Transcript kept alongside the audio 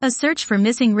A search for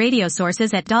missing radio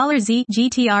sources at $Z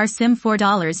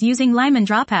gtrsim4 using Lyman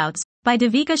Dropouts, by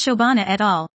Devika Shobana et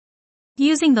al.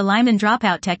 Using the Lyman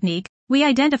dropout technique, we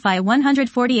identify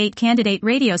 148 candidate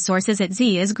radio sources at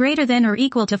Z is greater than or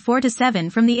equal to 4 to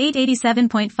 7 from the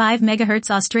 887.5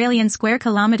 MHz Australian Square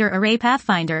Kilometre Array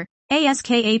Pathfinder,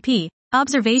 ASKAP,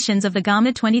 observations of the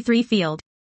Gamma 23 field.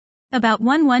 About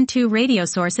 112 radio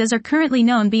sources are currently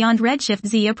known beyond redshift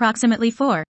Z approximately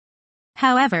 4.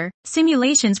 However,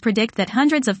 simulations predict that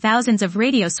hundreds of thousands of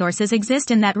radio sources exist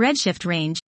in that redshift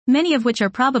range, many of which are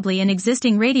probably in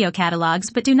existing radio catalogs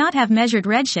but do not have measured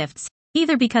redshifts,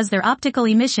 either because their optical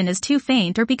emission is too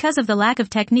faint or because of the lack of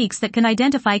techniques that can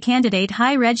identify candidate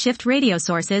high redshift radio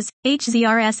sources,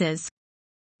 HZRSs.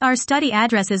 Our study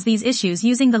addresses these issues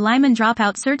using the Lyman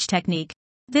dropout search technique.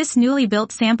 This newly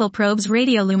built sample probes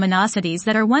radioluminosities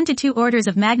that are 1 to 2 orders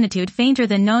of magnitude fainter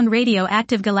than known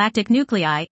radioactive galactic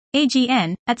nuclei,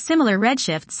 AGN, at similar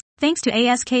redshifts, thanks to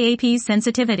ASKAP's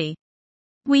sensitivity.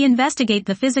 We investigate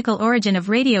the physical origin of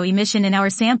radio emission in our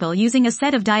sample using a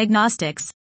set of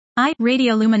diagnostics. I.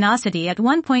 Radioluminosity at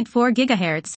 1.4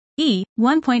 GHz, E.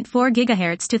 1.4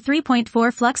 GHz to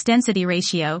 3.4 flux density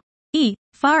ratio, E.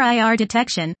 Far IR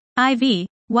detection, IV,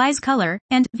 WISE color,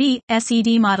 and V.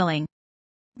 SED modeling.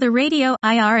 The radio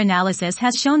IR analysis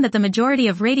has shown that the majority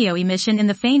of radio emission in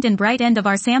the faint and bright end of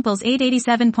our sample's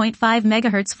 887.5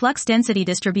 MHz flux density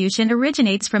distribution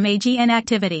originates from AGN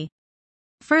activity.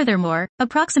 Furthermore,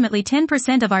 approximately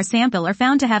 10% of our sample are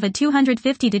found to have a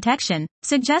 250 detection,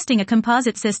 suggesting a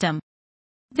composite system.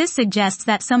 This suggests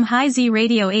that some high Z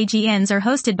radio AGNs are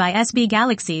hosted by SB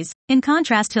galaxies, in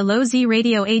contrast to low Z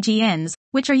radio AGNs,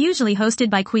 which are usually hosted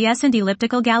by quiescent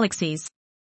elliptical galaxies.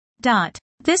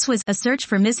 This was a search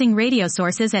for missing radio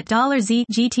sources at $Z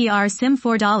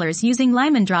gtrsim4 using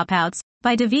Lyman dropouts,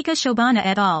 by Devika Shobana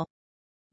et al.